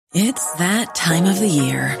It's that time of the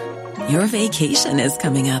year. Your vacation is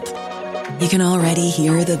coming up. You can already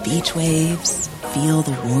hear the beach waves, feel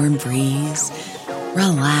the warm breeze,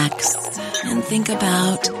 relax, and think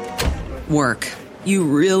about work. You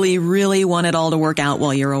really, really want it all to work out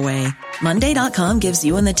while you're away. Monday.com gives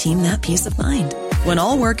you and the team that peace of mind. When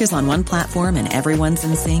all work is on one platform and everyone's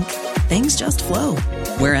in sync, things just flow.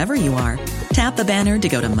 Wherever you are, tap the banner to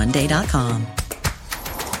go to Monday.com.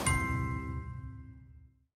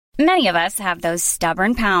 Many of us have those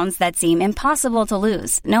stubborn pounds that seem impossible to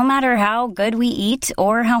lose, no matter how good we eat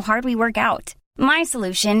or how hard we work out. My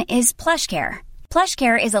solution is PlushCare.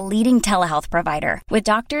 PlushCare is a leading telehealth provider with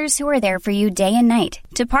doctors who are there for you day and night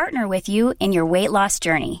to partner with you in your weight loss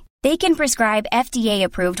journey. They can prescribe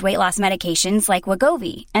FDA-approved weight loss medications like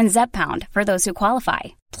Wegovy and Zepbound for those who qualify.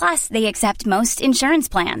 Plus, they accept most insurance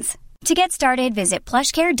plans. To get started, visit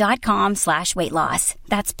plushcare.com/weightloss.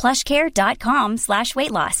 That's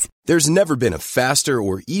plushcare.com/weightloss. There's never been a faster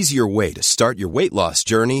or easier way to start your weight loss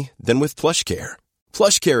journey than with PlushCare.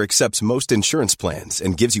 PlushCare accepts most insurance plans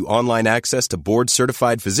and gives you online access to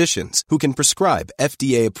board-certified physicians who can prescribe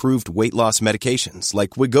FDA-approved weight loss medications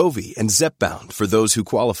like Wegovy and Zepbound for those who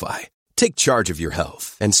qualify. Take charge of your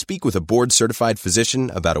health and speak with a board-certified physician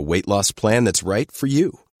about a weight loss plan that's right for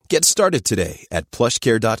you. Get started today at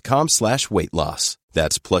plushcare.com/weightloss.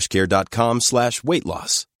 That's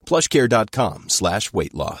plushcare.com/weightloss.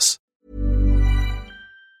 plushcare.com/weightloss.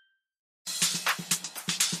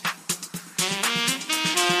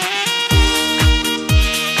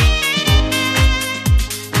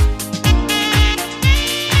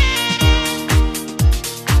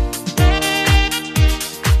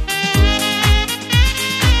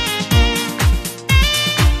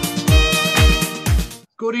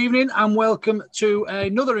 Good evening and welcome to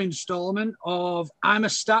another instalment of I'm a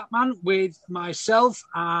Statman with myself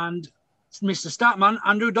and Mr. Statman,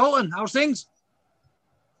 Andrew Dalton. How's things?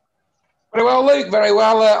 Very well, Luke. Very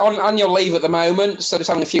well. On annual leave at the moment, so just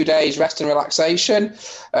having a few days rest and relaxation.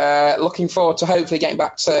 Looking forward to hopefully getting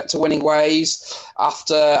back to winning ways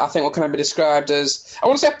after, I think, what can be described as, I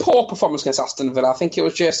want to say, a poor performance against Aston Villa. I think it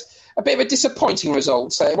was just a bit of a disappointing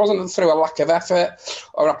result. So it wasn't through a lack of effort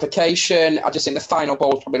or application. I just think the final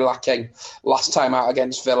ball was probably lacking last time out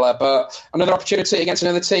against Villa. But another opportunity against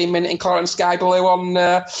another team in Claret and Sky Blue on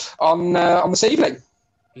this evening.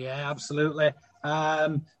 Yeah, absolutely.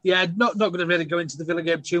 Not going to really go into the Villa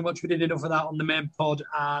game too much. We did enough of that on the main pod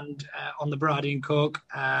and on the Brady and Coke,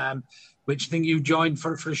 which I think you joined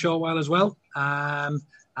for a short while as well. And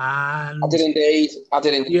I did indeed.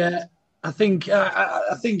 Yeah. I think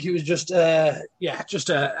it was just a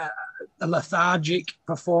lethargic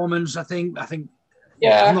performance. I think.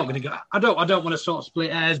 Yeah. I'm not going to go. I don't want to sort of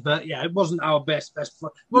split hairs, but yeah, it wasn't our best. It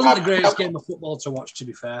wasn't the greatest game of football to watch, to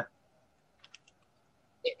be fair.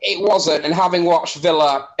 It wasn't, and having watched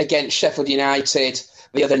Villa against Sheffield United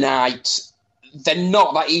the other night, they're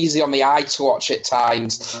not that easy on the eye to watch at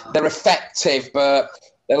times. They're effective, but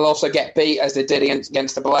they'll also get beat as they did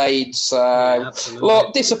against the Blades. So,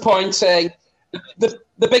 look, disappointing.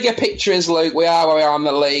 The bigger picture is, Luke, we are where we are in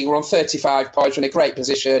the league. We're on 35 points. We're in a great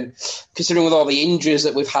position, considering with all the injuries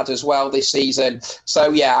that we've had as well this season.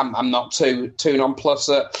 So, yeah, I'm not too nonplussed.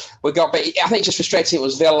 We got, but I think it's just frustrating it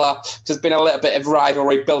was Villa. There's been a little bit of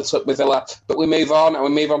rivalry built up with Villa. But we move on, and we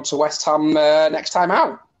move on to West Ham next time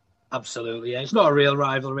out. Absolutely, yeah. It's not a real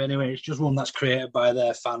rivalry anyway. It's just one that's created by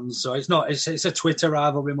their fans. So it's not. It's a Twitter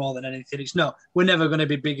rivalry more than anything. It's not. We're never going to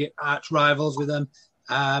be big arch rivals with them.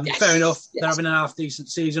 Yes, fair enough. Yes. They're having an half-decent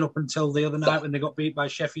season up until the other night when they got beat by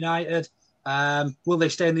Sheffield United. Will they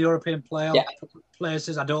stay in the European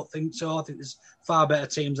places? I don't think so. I think there's far better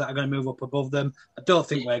teams that are going to move up above them. I don't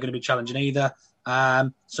think we're going to be challenging either.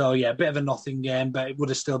 So, yeah, a bit of a nothing game, but it would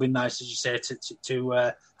have still been nice, as you say,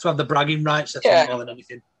 to have the bragging rights, I think, more than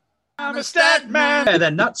anything. I'm a stat man. And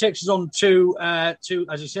then that takes us on to, as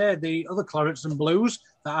you say, the other Clarets and Blues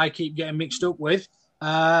that I keep getting mixed up with.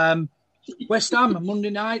 West Ham,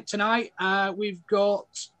 Monday night tonight. We've got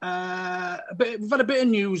we've had a bit of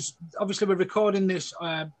news. Obviously, we're recording this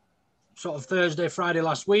sort of Thursday, Friday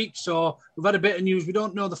last week, so we've had a bit of news. We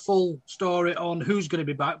don't know the full story on who's going to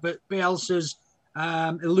be back, but Bielsa's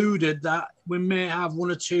alluded that we may have one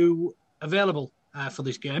or two available for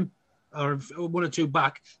this game, or one or two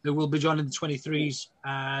back that will be joining the 23s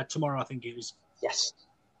tomorrow, I think it is. Yes.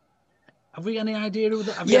 Have we any idea who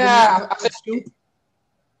that? Yeah,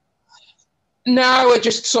 No, we're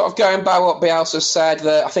just sort of going by what Bielsa said.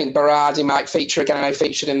 That I think Berardi might feature again. I know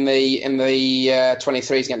featured in the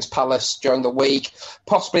 23s against Palace during the week.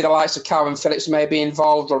 Possibly the likes of Calvin Phillips may be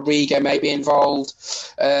involved. Rodrigo may be involved.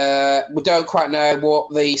 We don't quite know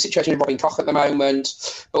what the situation with Robin Koch at the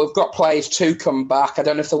moment, but we've got players to come back. I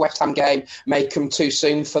don't know if the West Ham game may come too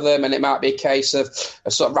soon for them, and it might be a case of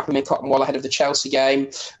sort of wrapping in cotton wool ahead of the Chelsea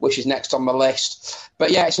game, which is next on the list.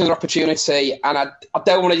 But yeah, it's another opportunity, and I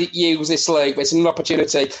don't want to use this league, but it's an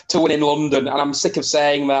opportunity to win in London, and I'm sick of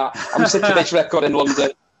saying that. I'm sick of this record in London.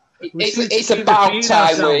 It's about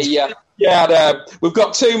time we've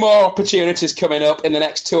got 2 more opportunities coming up in the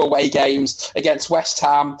next 2 away games against West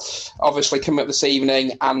Ham, obviously coming up this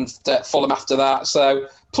evening, and Fulham after that. So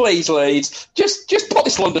please, Leeds, just put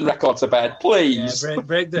this London record to bed, please. Yeah,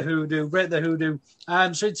 break the hoodoo.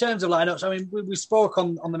 So in terms of lineups, I mean, we spoke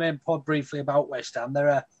on the main pod briefly about West Ham.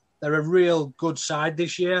 They're a real good side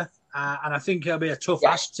this year, and I think it'll be a tough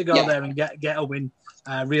ask to go there and get a win.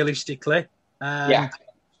 Realistically,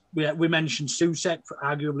 we mentioned Soucek,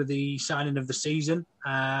 arguably the signing of the season,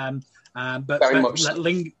 but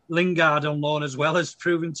Lingard on loan as well has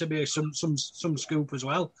proven to be some scoop as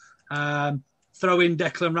well. Throw in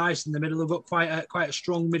Declan Rice in the middle. They've got quite a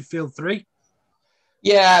strong midfield 3.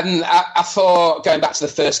 Yeah, and I thought going back to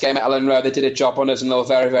the first game at Ellen Road, they did a job on us and they were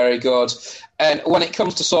very, very good. And when it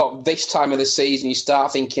comes to sort of this time of the season, you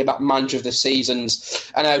start thinking about manager of the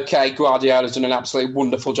seasons. And okay, Guardiola's done an absolutely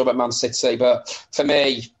wonderful job at Man City, but for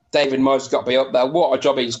me, David Moyes has got to be up there. What a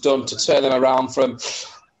job he's done to turn them around from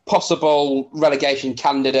possible relegation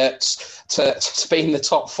candidates to be in the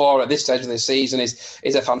top 4 at this stage of the season is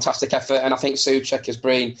a fantastic effort. And I think Soucek has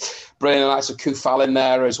been brilliant. The likes of Koufal in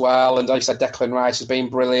there as well. And like I said, Declan Rice has been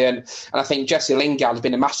brilliant. And I think Jesse Lingard has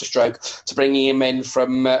been a masterstroke to bringing him in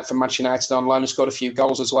from Manchester United on loan and scored a few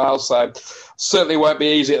goals as well. So certainly won't be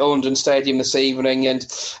easy at London Stadium this evening. And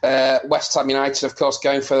West Ham United, of course,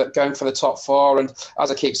 going for the top 4. And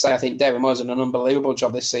as I keep saying, I think David Moyes has done an unbelievable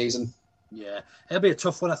job this season. Yeah, it'll be a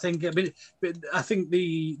tough one, I think. I think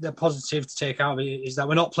the positive to take out of it is that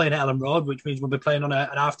we're not playing at Ellen Road, which means we'll be playing on an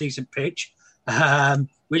half-decent pitch,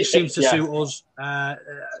 which seems to suit us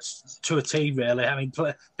to a T, really. I mean,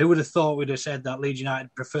 who would have thought we'd have said that Leeds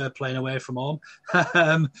United prefer playing away from home?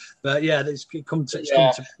 But yeah, it's come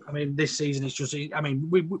to. I mean, this season it's just. I mean,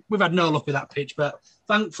 we've had no luck with that pitch, but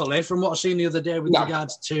thankfully, from what I've seen the other day with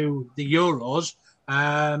regards to the Euros,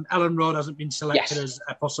 Ellen Road hasn't been selected as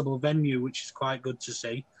a possible venue, which is quite good to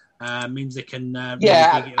see. Means they can really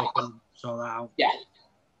dig it up and sort that out. Yeah.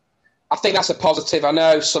 I think that's a positive. I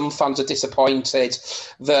know some fans are disappointed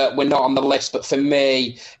that we're not on the list, but for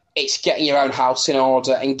me, it's getting your own house in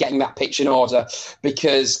order and getting that pitch in order,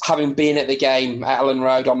 because having been at the game at Ellen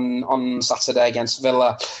Road on Saturday against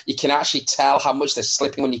Villa, you can actually tell how much they're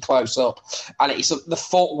slipping when you close up. And it's the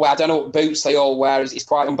footwear, I don't know what boots they all wear, it's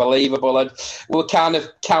quite unbelievable. And we're kind of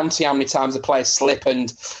counting how many times the players slip,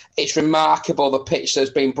 and it's remarkable the pitch that's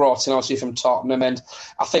been brought in, obviously, from Tottenham. And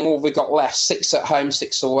I think what we've got left, 6 at home,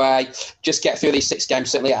 6 away, just get through these 6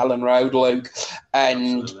 games, certainly at Ellen Road, Luke.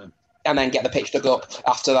 And then get the pitch dug up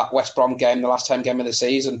after that West Brom game, the last home game of the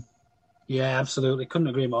season. Yeah, absolutely. Couldn't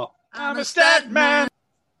agree more. I'm a stat man.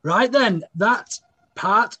 Right then, that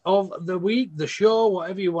part of the week, the show,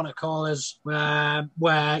 whatever you want to call us,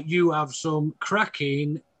 where you have some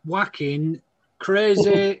cracking, whacking,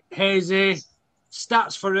 crazy, hazy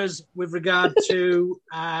stats for us with regard to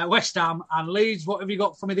West Ham and Leeds. What have you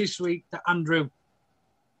got for me this week, Andrew?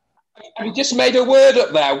 Have you just made a word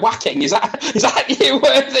up there, whacking? Is that a new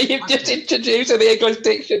word that you've just introduced in the English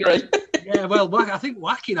dictionary? Yeah, well, I think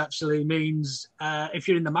whacking actually means, if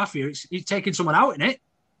you're in the mafia, it's taking someone out in it.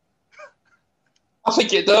 I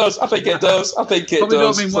think it does. Probably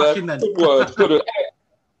don't mean whacking then. Good word. Good word.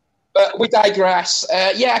 But we digress.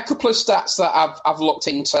 A couple of stats that I've looked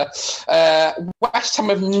into. West Ham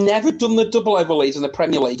have never done the double over Leeds in the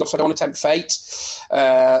Premier League. Also, I don't want to tempt fate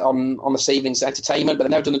on this evening's entertainment, but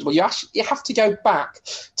they've never done the double. You have to go back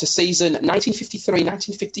to season 1953,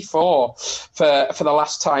 1954 for the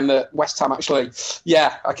last time that West Ham actually.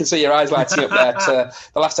 Yeah, I can see your eyes lighting up there. To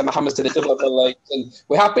the last time the Hammers did a double over Leeds, and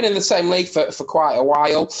we have been in the same league for quite a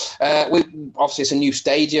while. Obviously, it's a new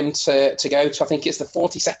stadium to go to. I think it's the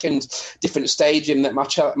 42nd different stadium that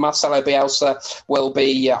Marcelo Bielsa will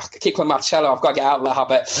be. I keep calling Marcelo. I've got to get out of the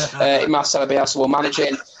habit. Marcelo Bielsa will manage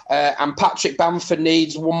it. And Patrick Bamford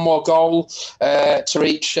needs one more goal to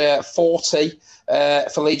reach 40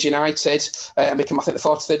 for Leeds United and become, I think, the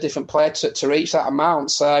 43rd different player to reach that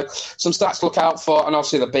amount. So some stats to look out for, and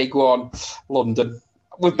obviously the big one, London.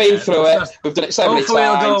 We've been through it. We've done it so many times. Hopefully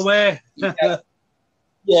it'll go away.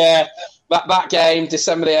 Yeah. That game,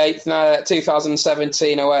 December the 8th,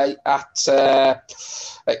 2017, away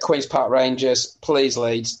at Queen's Park Rangers. Please,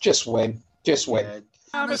 Leeds, just win. Just win.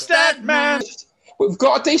 I'm a stat man. We've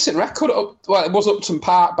got a decent record it was Upton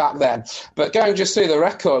Park back then, but going just through the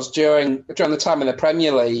records during the time in the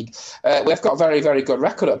Premier League, we've got a very, very good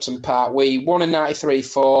record at Upton Park. We won in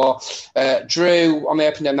 93-4, drew on the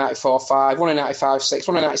opening day 94-5, won in 95-6,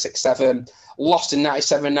 won in 96-7, lost in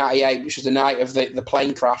 97-98, which was the night of the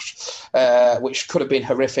plane crash, which could have been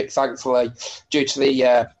horrific, thankfully, due to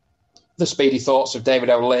the speedy thoughts of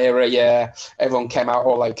David O'Leary. Everyone came out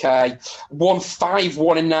all okay. Won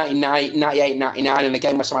 5-1 in 98-99 in the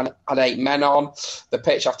game where someone had 8 men on the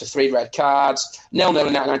pitch after 3 red cards. 0-0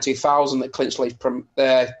 in 99-2000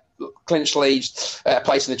 that clinched Leeds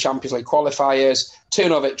place in the Champions League qualifiers.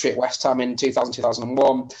 2-0 victory at West Ham in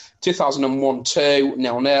 2000-2001. 2001-2,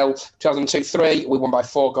 0-0. 2002-3, we won by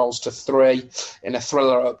 4-3 in a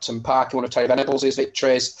thriller at Upton Park in one of Terry Venables'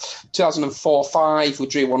 victories. 2004-5, we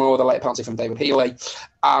drew 1-0 with a late penalty from David Healy.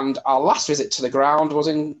 And our last visit to the ground was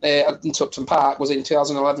in Upton Park was in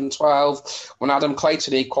 2011-12 when Adam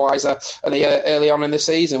Clayton equaliser early on in the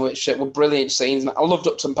season, which were brilliant scenes. And I loved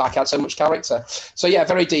Upton Park; it had so much character. So yeah,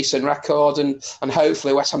 very decent record, and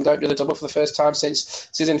hopefully West Ham don't do the double for the first time since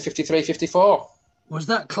season 53-54. Was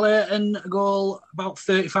that Clayton goal about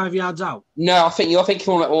 35 yards out? No, I think you're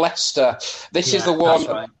thinking one at Leicester. This is the one.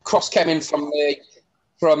 Right. Cross came in from the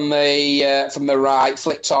right,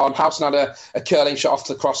 flicked on. Houghton had a curling shot off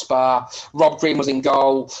the crossbar. Rob Green was in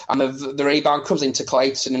goal, and the rebound comes into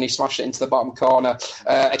Clayton, and he smashed it into the bottom corner.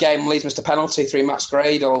 Again, Leeds missed a penalty through Max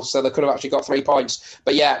Gradle, so they could have actually got 3 points.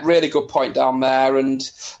 But yeah, really good point down there, and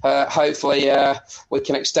hopefully we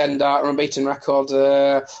can extend our unbeaten record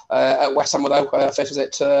at West Ham with our first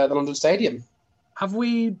visit to the London Stadium. Have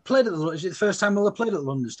we played at is it the first time we'll have played at the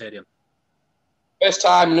London Stadium? First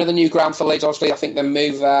time, another new ground for Leeds. Obviously, I think they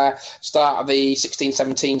moved there start of the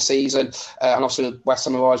 16-17 season. And obviously, West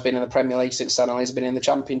Ham have always been in the Premier League since then. And Leeds have been in the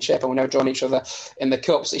Championship, and we never join each other in the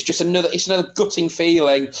Cups. It's just another gutting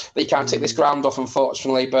feeling that you can't take this ground off,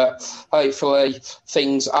 unfortunately. But hopefully,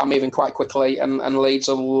 things are moving quite quickly, and Leeds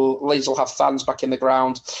will have fans back in the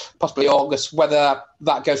ground, possibly August. Whether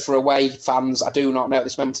that goes for away fans, I do not know at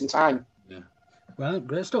this moment in time. Well,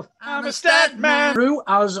 great stuff. I'm a stat man. Drew,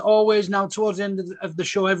 as always, now towards the end of the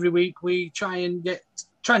show every week, we try and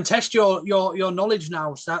test your knowledge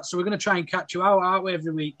now, Stats. So we're going to try and catch you out, aren't we,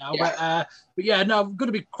 every week now? Yeah. But yeah, no, I'm going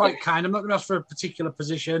to be quite kind. I'm not going to ask for a particular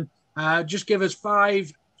position. Just give us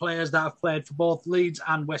 5 players that have played for both Leeds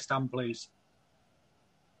and West Ham, please.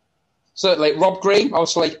 Certainly. Rob Green,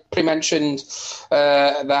 obviously, pre-mentioned,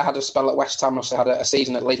 they had a spell at West Ham, also had a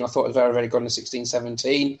season at Leeds, and I thought it was very, very good in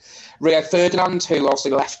 16-17. Rio Ferdinand, who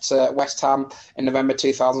obviously left West Ham in November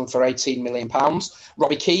 2000 for £18 million.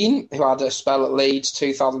 Robbie Keane, who had a spell at Leeds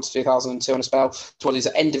 2000 to 2002, and a spell towards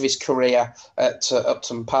the end of his career at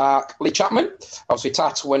Upton Park. Lee Chapman, obviously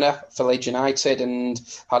title winner for Leeds United, and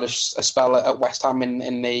had a spell at West Ham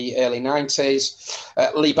in the early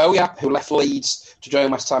 90s. Lee Bowyer, who left Leeds to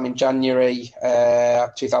join West Ham in January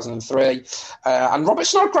 2003. And Robert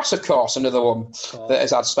Snodgrass, of course, another one that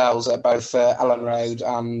has had spells at both Ellen Road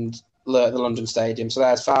and the London Stadium. So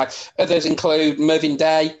there's 5. Others include Mervyn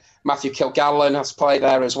Day, Matthew Kilgallen has played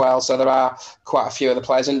there as well. So there are quite a few other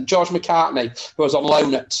players. And George McCartney, who was on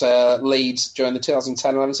loan at Leeds during the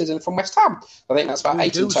 2010-11 season from West Ham. I think that's about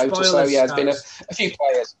 8 in total. So yeah, there's been a few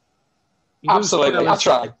players. Absolutely, I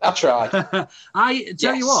try. I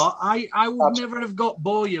tell you what, I would never have got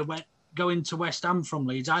Bowyer going to West Ham from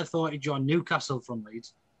Leeds. I thought he'd joined Newcastle from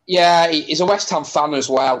Leeds. Yeah, he's a West Ham fan as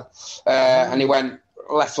well, and he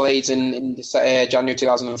left Leeds in January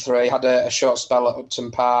 2003. Had a short spell at Upton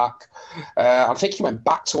Park. I think he went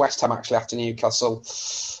back to West Ham actually after Newcastle.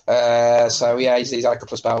 So yeah, he's had a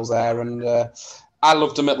couple of spells there, and I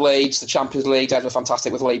loved him at Leeds. The Champions League, they were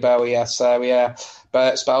fantastic with Lee Bowyer. So yeah,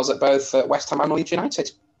 but spells at both West Ham and Leeds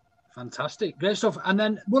United. Fantastic. Great stuff. And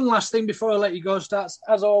then one last thing before I let you go, Stats.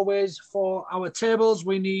 As always, for our tables,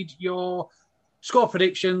 we need your score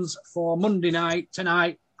predictions for Monday night,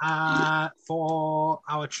 tonight, for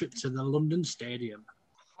our trip to the London Stadium.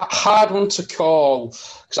 Hard one to call,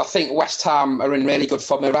 because I think West Ham are in really good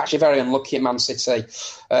form. They were actually very unlucky at Man City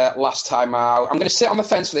last time out. I'm going to sit on the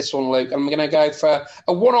fence for this one, Luke, and I'm going to go for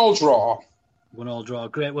a 1-1 draw. 1-1 draw.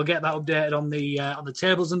 Great. We'll get that updated on the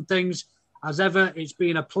tables and things. As ever, it's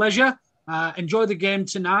been a pleasure. Enjoy the game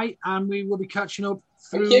tonight, and we will be catching up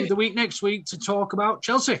through the week next week to talk about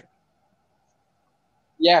Chelsea.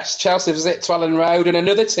 Yes, Chelsea visit to Ellen Road, and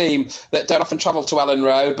another team that don't often travel to Ellen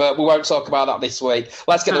Road, but we won't talk about that this week.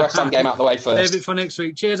 Let's get the West Ham game out of the way first. Save it for next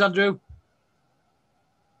week. Cheers, Andrew.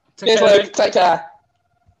 Take Cheers, care, Luke. mate. Take care.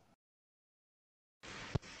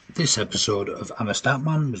 This episode of I'm a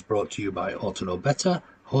Statman was brought to you by Ought to Know Better,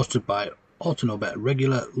 hosted by Ought to Know Better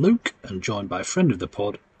regular Luke, and joined by friend of the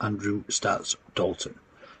pod, Andrew Stats Dalton.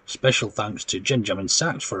 Special thanks to Jen Jammin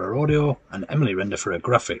Sachs for her audio and Emily Render for her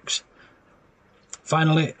graphics.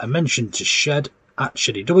 Finally, a mention to Shed at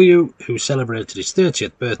Sheddy W, who celebrated his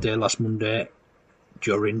 30th birthday last Monday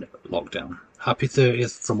during lockdown. Happy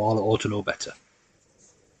 30th from all at Ought to Know Better.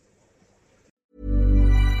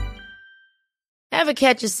 Ever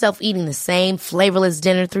catch yourself eating the same flavorless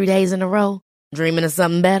dinner 3 days in a row? Dreaming of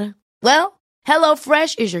something better? Well,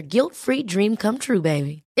 HelloFresh is your guilt-free dream come true,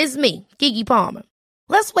 baby. It's me, Keke Palmer.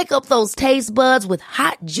 Let's wake up those taste buds with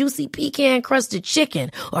hot, juicy pecan-crusted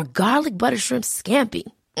chicken or garlic butter shrimp scampi.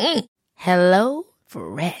 Hello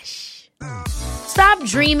Fresh. Stop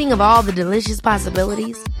dreaming of all the delicious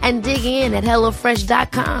possibilities and dig in at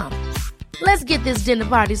HelloFresh.com. Let's get this dinner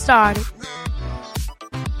party started.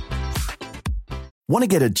 Want to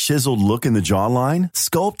get a chiseled look in the jawline?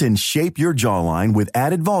 Sculpt and shape your jawline with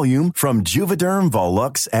added volume from Juvederm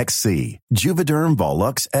Volux XC. Juvederm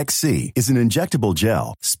Volux XC is an injectable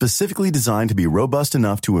gel specifically designed to be robust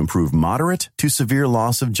enough to improve moderate to severe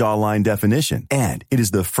loss of jawline definition. And it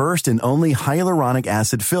is the first and only hyaluronic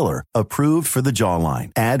acid filler approved for the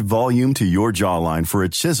jawline. Add volume to your jawline for a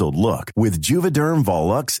chiseled look with Juvederm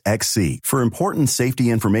Volux XC. For important safety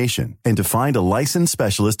information and to find a licensed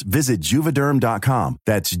specialist, visit Juvederm.com.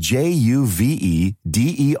 That's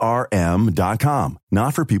Juvederm.com.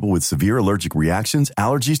 Not for people with severe allergic reactions,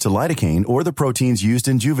 allergies to lidocaine, or the proteins used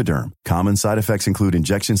in Juvederm. Common side effects include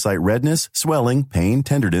injection site redness, swelling, pain,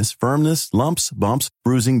 tenderness, firmness, lumps, bumps,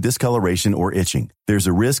 bruising, discoloration, or itching. There's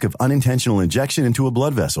a risk of unintentional injection into a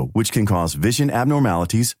blood vessel, which can cause vision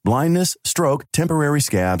abnormalities, blindness, stroke, temporary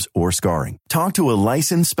scabs, or scarring. Talk to a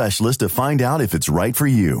licensed specialist to find out if it's right for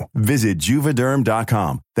you. Visit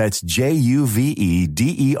Juvederm.com. That's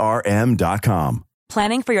Juvederm.com.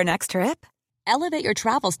 Planning for your next trip? Elevate your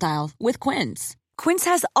travel style with Quince. Quince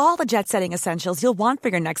has all the jet-setting essentials you'll want for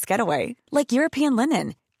your next getaway, like European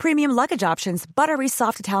linen, premium luggage options, buttery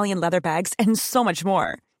soft Italian leather bags, and so much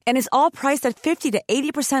more. And is all priced at 50 to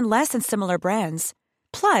 80% less than similar brands.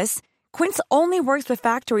 Plus, Quince only works with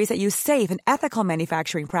factories that use safe and ethical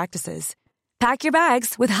manufacturing practices. Pack your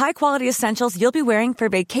bags with high-quality essentials you'll be wearing for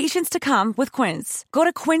vacations to come with Quince. Go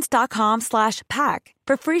to quince.com/pack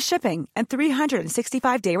for free shipping and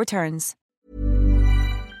 365-day returns.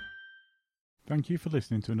 Thank you for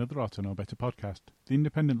listening to another Ought to Know Better podcast, the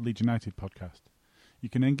independent Leeds United podcast. You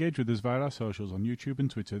can engage with us via our socials on YouTube and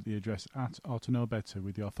Twitter at the address @OughToKnowBetter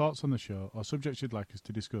with your thoughts on the show or subjects you'd like us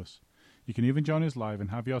to discuss. You can even join us live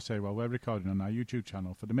and have your say while we're recording on our YouTube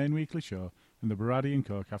channel for the main weekly show and the Baradi and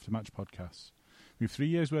Coke after-match podcasts. We have 3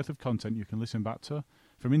 years' worth of content you can listen back to,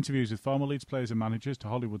 from interviews with former Leeds players and managers to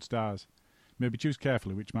Hollywood stars. Maybe choose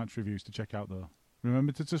carefully which match reviews to check out though.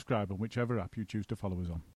 Remember to subscribe on whichever app you choose to follow us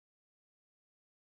on.